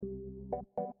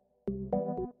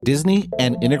Disney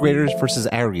and Integrators versus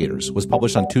Aggregators was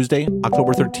published on Tuesday,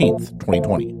 October 13th,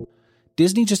 2020.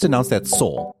 Disney just announced that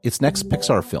Soul, its next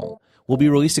Pixar film, will be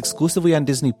released exclusively on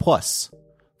Disney+.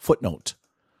 Footnote.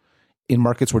 In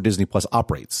markets where Disney Plus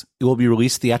operates, it will be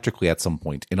released theatrically at some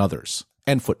point in others.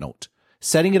 End footnote.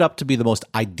 Setting it up to be the most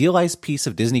idealized piece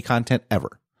of Disney content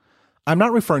ever. I'm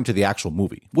not referring to the actual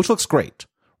movie, which looks great.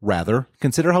 Rather,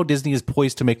 consider how Disney is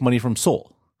poised to make money from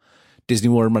Soul. Disney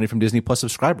will earn money from Disney Plus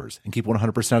subscribers and keep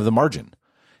 100% of the margin.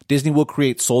 Disney will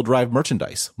create Soul-derived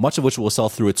merchandise, much of which will sell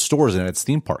through its stores and at its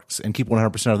theme parks, and keep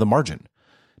 100% of the margin.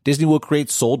 Disney will create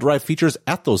Soul-derived features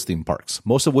at those theme parks,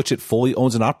 most of which it fully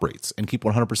owns and operates, and keep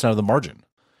 100% of the margin.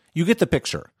 You get the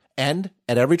picture. And,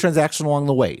 at every transaction along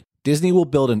the way, Disney will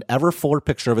build an ever fuller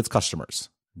picture of its customers.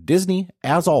 Disney,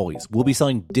 as always, will be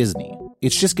selling Disney.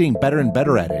 It's just getting better and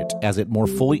better at it as it more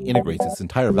fully integrates its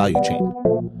entire value chain.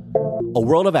 A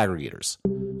world of aggregators.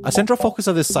 A central focus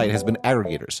of this site has been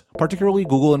aggregators, particularly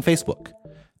Google and Facebook.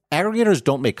 Aggregators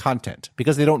don't make content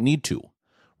because they don't need to.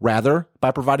 Rather,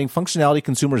 by providing functionality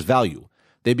consumers value,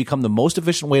 they become the most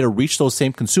efficient way to reach those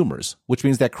same consumers, which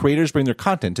means that creators bring their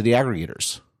content to the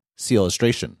aggregators. See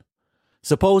illustration.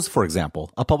 Suppose, for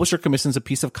example, a publisher commissions a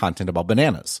piece of content about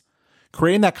bananas.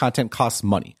 Creating that content costs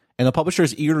money, and the publisher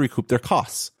is eager to recoup their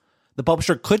costs. The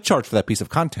publisher could charge for that piece of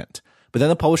content, but then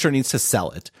the publisher needs to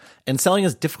sell it, and selling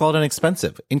is difficult and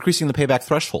expensive, increasing the payback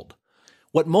threshold.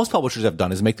 What most publishers have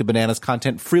done is make the bananas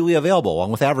content freely available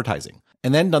along with advertising,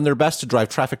 and then done their best to drive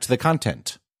traffic to the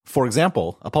content. For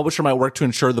example, a publisher might work to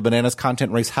ensure the bananas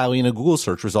content ranks highly in a Google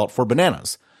search result for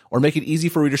bananas, or make it easy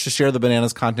for readers to share the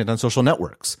bananas content on social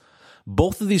networks.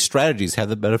 Both of these strategies have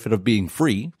the benefit of being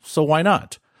free, so why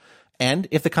not? And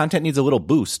if the content needs a little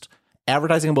boost,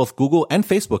 advertising on both Google and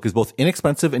Facebook is both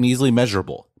inexpensive and easily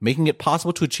measurable, making it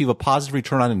possible to achieve a positive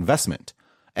return on investment,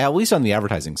 at least on the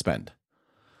advertising spend.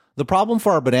 The problem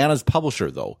for our bananas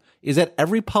publisher, though, is that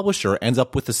every publisher ends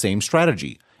up with the same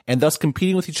strategy, and thus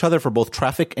competing with each other for both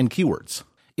traffic and keywords.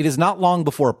 It is not long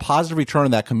before a positive return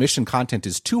on that commission content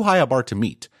is too high a bar to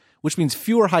meet, which means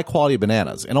fewer high-quality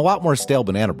bananas and a lot more stale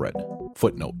banana bread.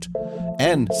 Footnote.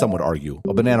 And, some would argue,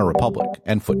 a banana republic.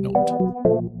 End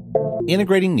footnote.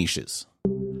 Integrating niches.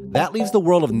 That leaves the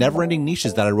world of never-ending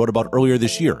niches that I wrote about earlier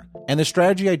this year, and the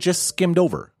strategy I just skimmed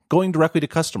over, going directly to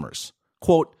customers.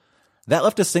 Quote, that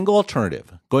left a single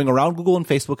alternative, going around Google and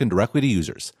Facebook and directly to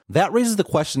users. That raises the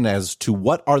question as to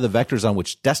what are the vectors on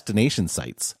which destination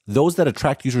sites, those that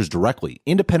attract users directly,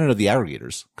 independent of the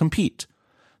aggregators, compete.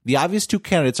 The obvious two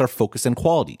candidates are focus and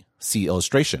quality. See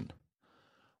illustration.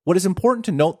 What is important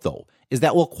to note, though, is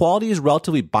that while quality is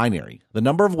relatively binary, the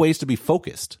number of ways to be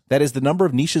focused, that is, the number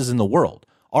of niches in the world,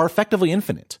 are effectively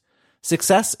infinite.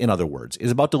 Success, in other words, is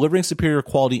about delivering superior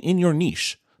quality in your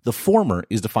niche. The former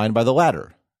is defined by the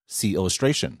latter. See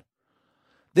illustration.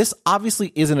 This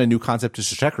obviously isn't a new concept to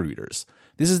check readers.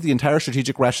 This is the entire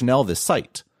strategic rationale of this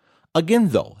site. Again,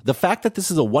 though, the fact that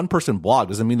this is a one-person blog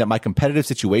doesn't mean that my competitive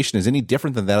situation is any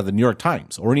different than that of the New York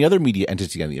Times or any other media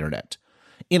entity on the internet.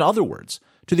 In other words,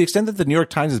 to the extent that the New York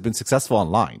Times has been successful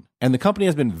online, and the company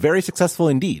has been very successful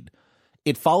indeed,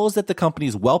 it follows that the company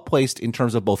is well-placed in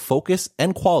terms of both focus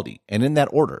and quality, and in that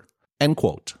order. End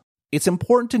quote. It's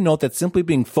important to note that simply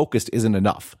being focused isn't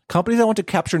enough. Companies that want to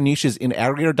capture niches in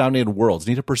aggregator-dominated worlds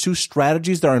need to pursue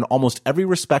strategies that are in almost every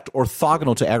respect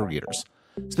orthogonal to aggregators.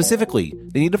 Specifically,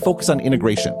 they need to focus on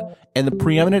integration, and the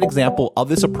preeminent example of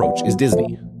this approach is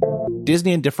Disney.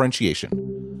 Disney and differentiation.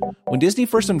 When Disney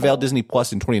first unveiled Disney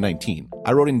Plus in 2019,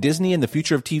 I wrote in Disney and the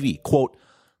Future of TV, quote,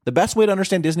 the best way to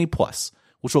understand Disney Plus,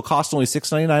 which will cost only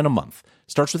 $6.99 a month,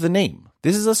 starts with the name.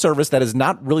 This is a service that is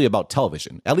not really about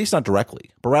television, at least not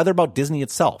directly, but rather about Disney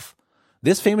itself.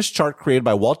 This famous chart created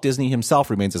by Walt Disney himself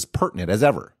remains as pertinent as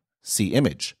ever. See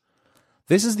image.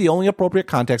 This is the only appropriate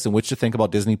context in which to think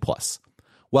about Disney Plus.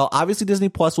 While obviously Disney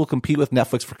Plus will compete with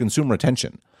Netflix for consumer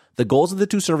attention, the goals of the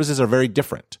two services are very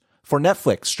different. For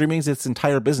Netflix, streaming is its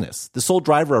entire business, the sole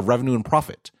driver of revenue and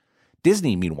profit.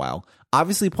 Disney, meanwhile,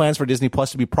 obviously plans for Disney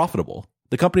Plus to be profitable.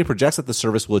 The company projects that the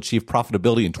service will achieve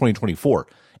profitability in 2024,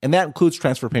 and that includes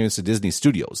transfer payments to Disney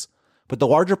Studios. But the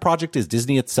larger project is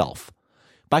Disney itself.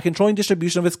 By controlling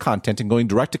distribution of its content and going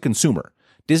direct to consumer,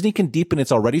 Disney can deepen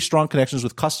its already strong connections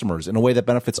with customers in a way that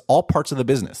benefits all parts of the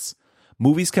business.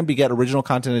 Movies can beget original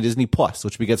content at Disney Plus,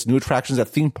 which begets new attractions at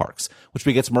theme parks, which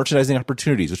begets merchandising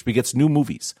opportunities, which begets new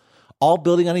movies, all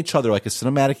building on each other like a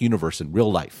cinematic universe in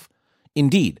real life.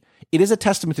 Indeed, it is a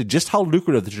testament to just how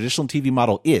lucrative the traditional TV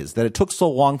model is that it took so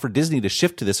long for Disney to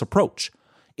shift to this approach.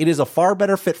 It is a far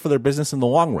better fit for their business in the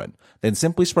long run than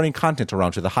simply spreading content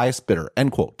around to the highest bidder,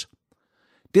 end quote.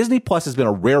 Disney Plus has been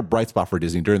a rare bright spot for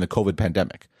Disney during the COVID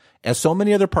pandemic, as so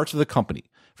many other parts of the company,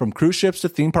 from cruise ships to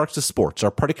theme parks to sports,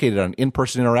 are predicated on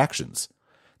in-person interactions.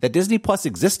 That Disney Plus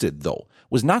existed, though,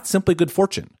 was not simply good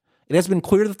fortune. It has been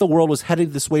clear that the world was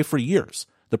headed this way for years.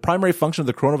 The primary function of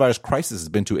the coronavirus crisis has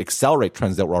been to accelerate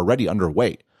trends that were already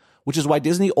underway, which is why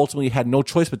Disney ultimately had no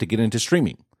choice but to get into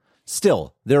streaming.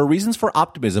 Still, there are reasons for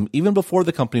optimism even before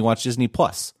the company launched Disney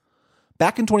Plus.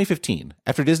 Back in 2015,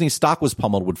 after Disney's stock was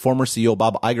pummeled when former CEO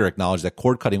Bob Iger acknowledged that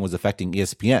cord cutting was affecting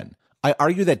ESPN, I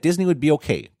argued that Disney would be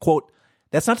okay. Quote,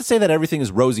 "That's not to say that everything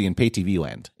is rosy in pay TV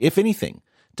land. If anything,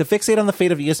 to fixate on the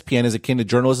fate of ESPN is akin to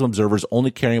journalism observers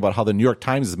only caring about how the New York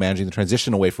Times is managing the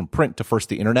transition away from print to first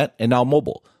the internet and now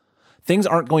mobile. Things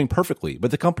aren't going perfectly,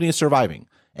 but the company is surviving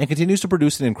and continues to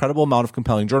produce an incredible amount of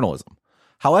compelling journalism.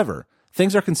 However,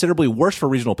 things are considerably worse for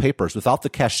regional papers without the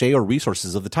cachet or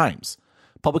resources of the Times.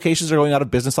 Publications are going out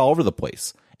of business all over the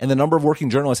place, and the number of working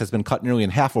journalists has been cut nearly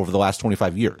in half over the last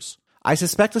 25 years. I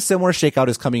suspect a similar shakeout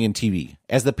is coming in TV.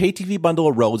 As the pay TV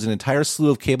bundle erodes, an entire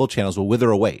slew of cable channels will wither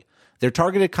away, their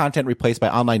targeted content replaced by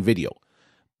online video,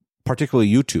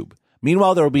 particularly YouTube.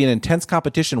 Meanwhile, there will be an intense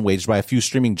competition waged by a few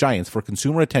streaming giants for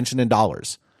consumer attention and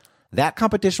dollars. That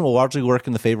competition will largely work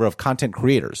in the favor of content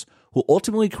creators, who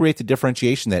ultimately create the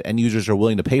differentiation that end users are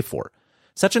willing to pay for.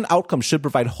 Such an outcome should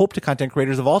provide hope to content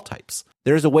creators of all types.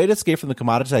 There is a way to escape from the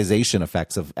commoditization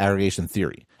effects of aggregation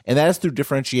theory, and that is through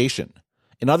differentiation.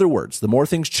 In other words, the more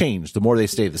things change, the more they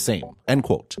stay the same." End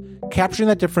quote. Capturing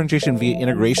that differentiation via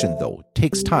integration, though,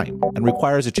 takes time and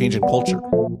requires a change in culture.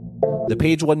 The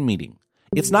Page One meeting.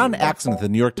 It's not an accident that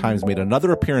the New York Times made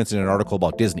another appearance in an article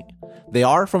about Disney. They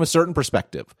are, from a certain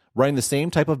perspective, running the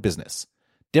same type of business.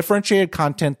 Differentiated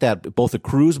content that both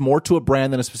accrues more to a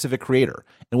brand than a specific creator,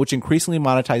 and which increasingly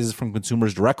monetizes from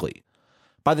consumers directly.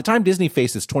 By the time Disney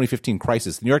faced its 2015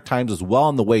 crisis, the New York Times was well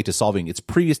on the way to solving its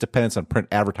previous dependence on print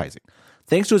advertising,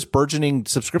 thanks to its burgeoning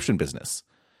subscription business.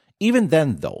 Even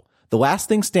then, though, the last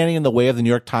thing standing in the way of the New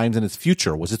York Times and its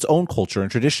future was its own culture and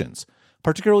traditions,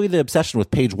 particularly the obsession with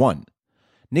Page One.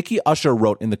 Nikki Usher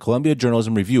wrote in the Columbia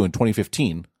Journalism Review in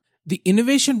 2015, "The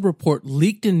innovation report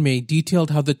leaked in May detailed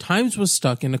how the Times was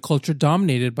stuck in a culture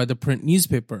dominated by the print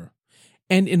newspaper.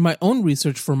 And in my own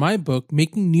research for my book,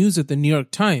 Making News at the New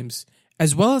York Times,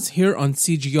 as well as here on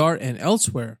CGR and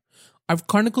elsewhere, I've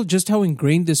chronicled just how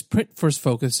ingrained this print-first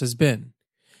focus has been.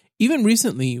 Even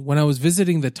recently, when I was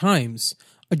visiting the Times,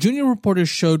 a junior reporter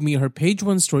showed me her Page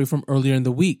One story from earlier in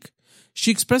the week.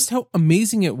 She expressed how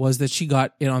amazing it was that she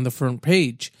got it on the front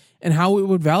page, and how it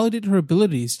would validate her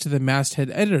abilities to the masthead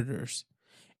editors.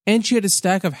 And she had a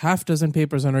stack of half-dozen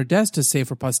papers on her desk to save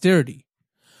for posterity.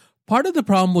 Part of the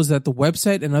problem was that the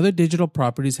website and other digital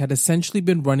properties had essentially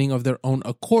been running of their own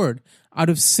accord, out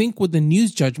of sync with the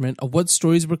news judgment of what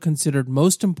stories were considered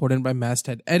most important by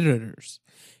masthead editors.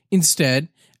 Instead,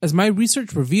 as my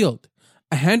research revealed,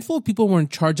 a handful of people were in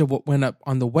charge of what went up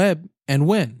on the web and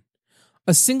when.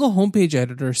 A single homepage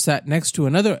editor sat next to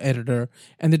another editor,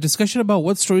 and the discussion about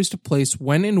what stories to place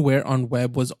when and where on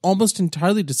web was almost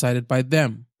entirely decided by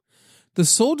them. The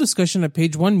sole discussion at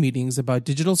Page One meetings about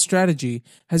digital strategy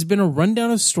has been a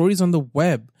rundown of stories on the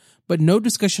web, but no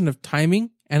discussion of timing,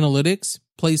 analytics,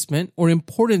 placement, or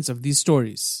importance of these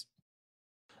stories.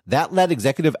 That led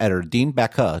executive editor Dean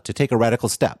Baca to take a radical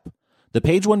step. The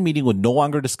Page One meeting would no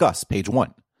longer discuss Page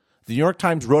One. The New York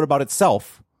Times wrote about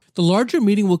itself. The larger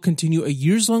meeting will continue a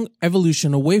years-long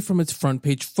evolution away from its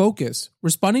front-page focus,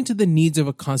 responding to the needs of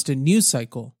a constant news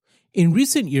cycle. In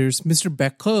recent years, Mr.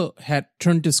 Baca had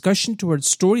turned discussion towards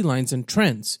storylines and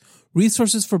trends,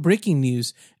 resources for breaking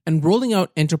news, and rolling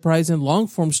out enterprise and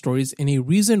long-form stories in a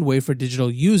reasoned way for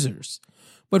digital users.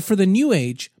 But for the new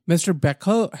age, Mr.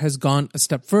 Baca has gone a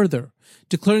step further,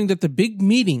 declaring that the big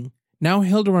meeting, now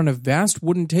held around a vast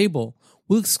wooden table,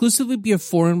 will exclusively be a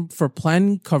forum for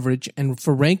planning coverage and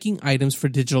for ranking items for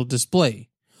digital display.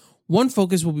 One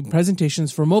focus will be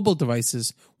presentations for mobile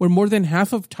devices, where more than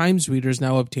half of Times readers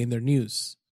now obtain their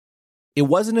news. It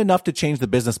wasn't enough to change the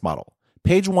business model.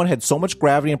 Page One had so much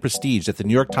gravity and prestige that the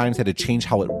New York Times had to change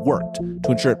how it worked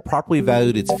to ensure it properly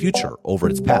valued its future over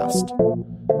its past.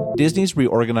 Disney's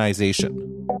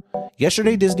reorganization.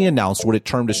 Yesterday, Disney announced what it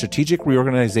termed a strategic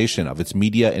reorganization of its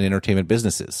media and entertainment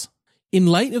businesses. In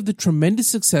light of the tremendous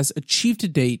success achieved to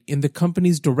date in the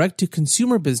company's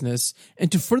direct-to-consumer business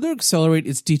and to further accelerate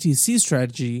its DTC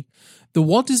strategy, the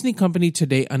Walt Disney Company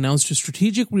today announced a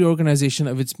strategic reorganization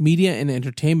of its media and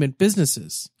entertainment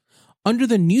businesses. Under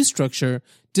the new structure,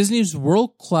 Disney's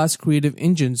world-class creative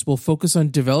engines will focus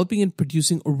on developing and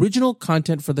producing original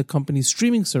content for the company's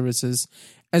streaming services,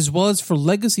 as well as for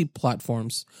legacy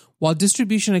platforms, while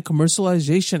distribution and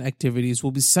commercialization activities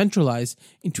will be centralized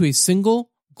into a single,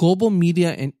 global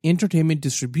media and entertainment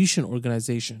distribution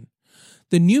organization.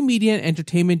 The new Media and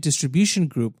Entertainment Distribution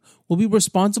Group will be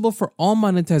responsible for all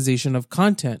monetization of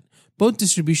content, both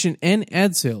distribution and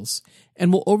ad sales,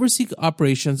 and will oversee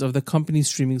operations of the company's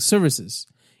streaming services.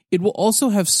 It will also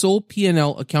have sole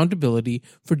P&L accountability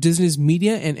for Disney's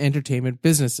media and entertainment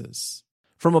businesses.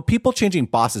 From a people-changing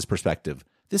boss's perspective,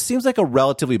 this seems like a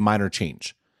relatively minor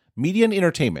change. Media and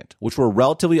entertainment, which were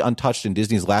relatively untouched in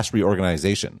Disney's last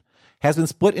reorganization, has been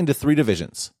split into 3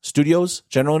 divisions: studios,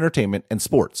 general entertainment, and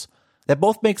sports, that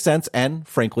both make sense and,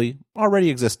 frankly, already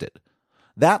existed.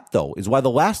 That, though, is why the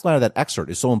last line of that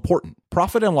excerpt is so important.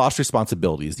 Profit and loss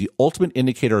responsibility is the ultimate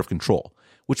indicator of control,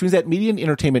 which means that media and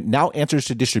entertainment now answers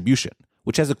to distribution,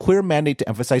 which has a clear mandate to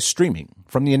emphasize streaming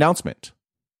from the announcement.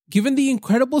 Given the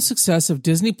incredible success of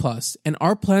Disney Plus and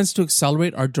our plans to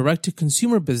accelerate our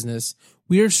direct-to-consumer business,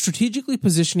 we are strategically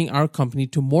positioning our company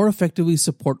to more effectively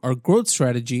support our growth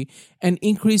strategy and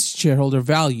increase shareholder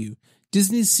value,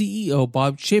 Disney's CEO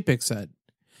Bob Chapek said.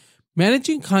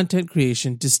 Managing content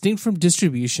creation distinct from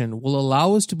distribution will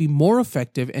allow us to be more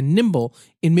effective and nimble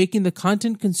in making the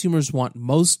content consumers want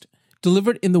most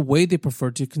delivered in the way they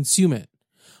prefer to consume it.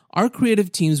 Our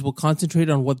creative teams will concentrate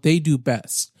on what they do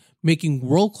best, making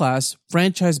world-class,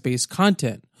 franchise-based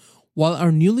content, while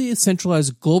our newly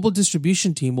centralized global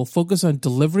distribution team will focus on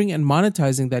delivering and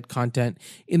monetizing that content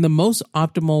in the most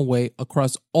optimal way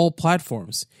across all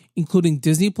platforms, including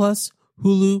Disney+,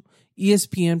 Hulu,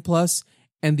 ESPN+,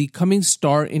 and the coming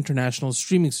Star International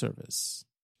streaming service.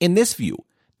 In this view,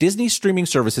 Disney's streaming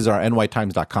services are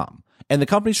nytimes.com, and the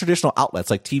company's traditional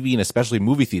outlets like TV and especially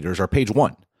movie theaters are page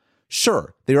 1.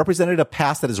 Sure, they represented a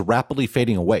past that is rapidly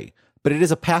fading away, but it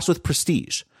is a past with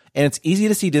prestige, and it's easy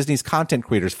to see Disney's content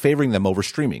creators favoring them over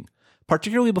streaming,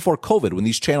 particularly before COVID when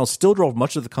these channels still drove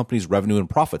much of the company's revenue and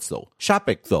profits, though.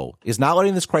 Chapek, though, is not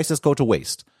letting this crisis go to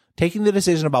waste, taking the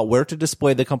decision about where to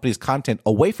display the company's content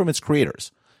away from its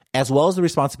creators, as well as the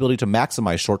responsibility to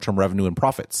maximize short-term revenue and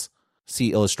profits.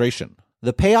 See illustration.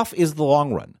 The payoff is the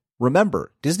long run.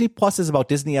 Remember, Disney Plus is about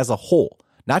Disney as a whole,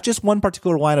 not just one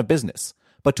particular line of business.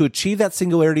 But to achieve that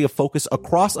singularity of focus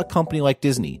across a company like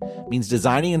Disney means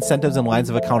designing incentives and lines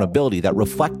of accountability that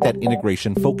reflect that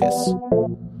integration focus.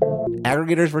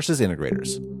 Aggregators versus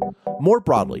integrators. More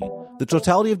broadly, the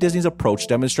totality of Disney's approach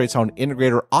demonstrates how an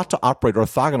integrator ought to operate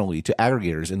orthogonally to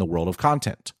aggregators in the world of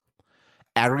content.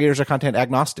 Aggregators are content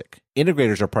agnostic.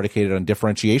 Integrators are predicated on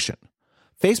differentiation.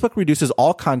 Facebook reduces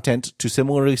all content to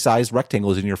similarly sized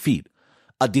rectangles in your feed.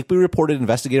 A deeply reported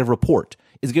investigative report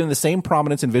is given the same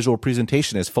prominence in visual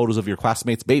presentation as photos of your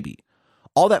classmate's baby.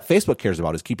 All that Facebook cares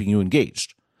about is keeping you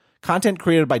engaged. Content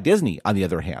created by Disney, on the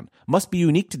other hand, must be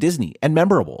unique to Disney and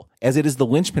memorable, as it is the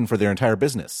linchpin for their entire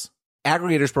business.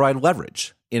 Aggregators provide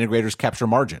leverage. Integrators capture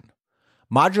margin.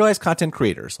 Modularized content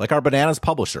creators, like our Bananas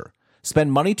publisher,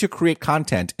 spend money to create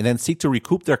content and then seek to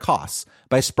recoup their costs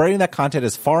by spreading that content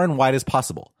as far and wide as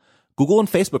possible. Google and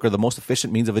Facebook are the most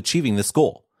efficient means of achieving this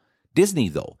goal. Disney,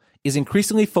 though, is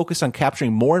increasingly focused on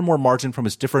capturing more and more margin from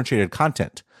its differentiated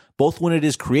content, both when it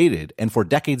is created and for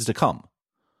decades to come.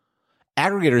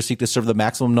 Aggregators seek to serve the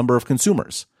maximum number of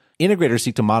consumers. Integrators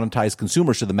seek to monetize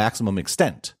consumers to the maximum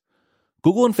extent.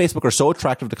 Google and Facebook are so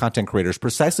attractive to content creators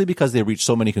precisely because they reach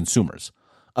so many consumers.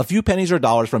 A few pennies or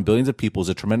dollars from billions of people is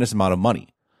a tremendous amount of money.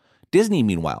 Disney,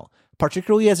 meanwhile,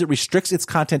 particularly as it restricts its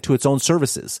content to its own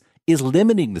services, is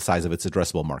limiting the size of its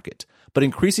addressable market, but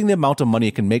increasing the amount of money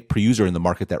it can make per user in the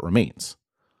market that remains.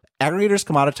 Aggregators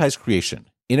commoditize creation.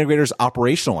 Integrators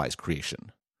operationalize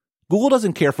creation. Google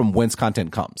doesn't care from whence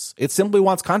content comes. It simply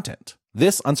wants content.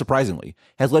 This, unsurprisingly,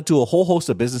 has led to a whole host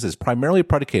of businesses primarily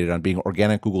predicated on being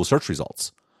organic Google search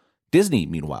results. Disney,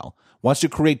 meanwhile, wants to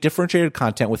create differentiated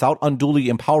content without unduly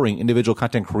empowering individual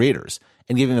content creators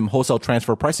and giving them wholesale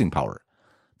transfer pricing power.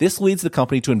 This leads the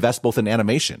company to invest both in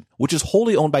animation, which is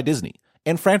wholly owned by Disney,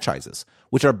 and franchises,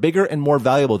 which are bigger and more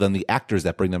valuable than the actors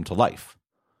that bring them to life.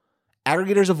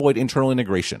 Aggregators avoid internal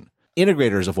integration.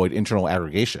 Integrators avoid internal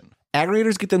aggregation.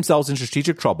 Aggregators get themselves in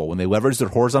strategic trouble when they leverage their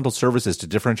horizontal services to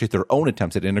differentiate their own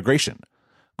attempts at integration.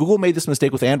 Google made this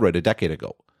mistake with Android a decade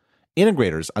ago.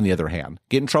 Integrators, on the other hand,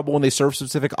 get in trouble when they serve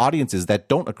specific audiences that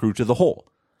don't accrue to the whole.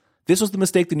 This was the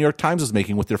mistake the New York Times was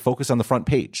making with their focus on the front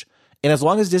page. And as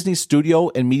long as Disney's studio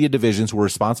and media divisions were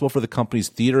responsible for the company's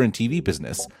theater and TV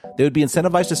business, they would be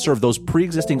incentivized to serve those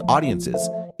pre-existing audiences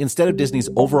instead of Disney's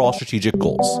overall strategic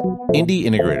goals. Indie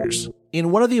integrators. In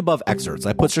one of the above excerpts,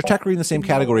 I put Stratechery in the same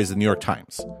category as the New York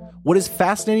Times. What is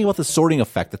fascinating about the sorting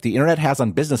effect that the internet has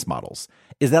on business models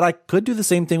is that I could do the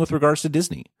same thing with regards to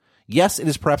Disney. Yes, it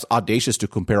is perhaps audacious to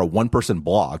compare a one-person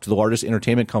blog to the largest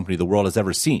entertainment company the world has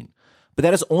ever seen, but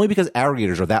that is only because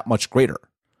aggregators are that much greater.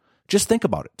 Just think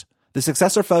about it. The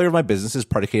success or failure of my business is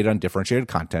predicated on differentiated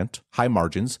content, high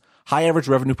margins, high average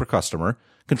revenue per customer,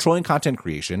 controlling content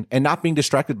creation, and not being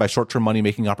distracted by short-term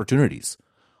money-making opportunities.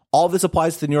 All of this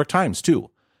applies to the New York Times, too.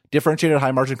 Differentiated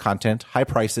high-margin content, high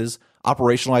prices,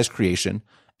 operationalized creation,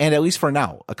 and at least for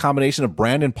now, a combination of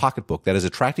brand and pocketbook that is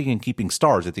attracting and keeping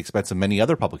stars at the expense of many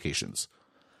other publications.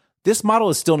 This model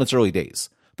is still in its early days,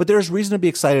 but there is reason to be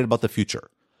excited about the future.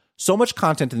 So much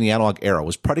content in the analog era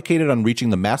was predicated on reaching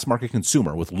the mass market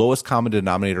consumer with lowest common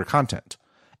denominator content.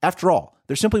 After all,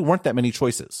 there simply weren't that many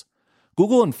choices.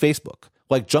 Google and Facebook,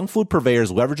 like junk food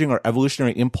purveyors leveraging our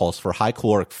evolutionary impulse for high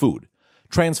caloric food,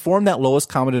 transformed that lowest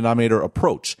common denominator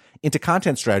approach into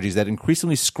content strategies that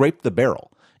increasingly scraped the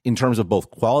barrel in terms of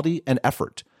both quality and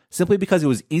effort, simply because it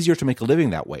was easier to make a living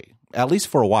that way, at least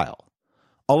for a while.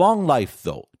 A long life,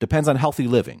 though, depends on healthy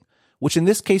living, which in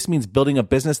this case means building a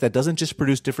business that doesn't just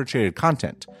produce differentiated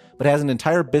content, but has an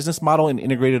entire business model and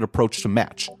integrated approach to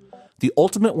match. The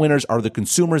ultimate winners are the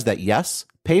consumers that, yes,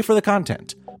 pay for the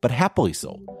content, but happily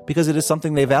so, because it is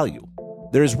something they value.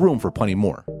 There is room for plenty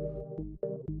more.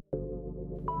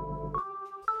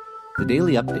 The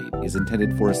daily update is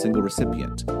intended for a single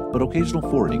recipient, but occasional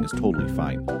forwarding is totally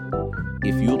fine.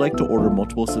 If you would like to order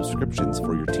multiple subscriptions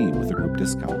for your team with a group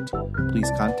discount,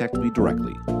 please contact me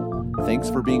directly. Thanks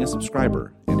for being a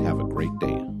subscriber, and have a great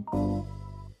day.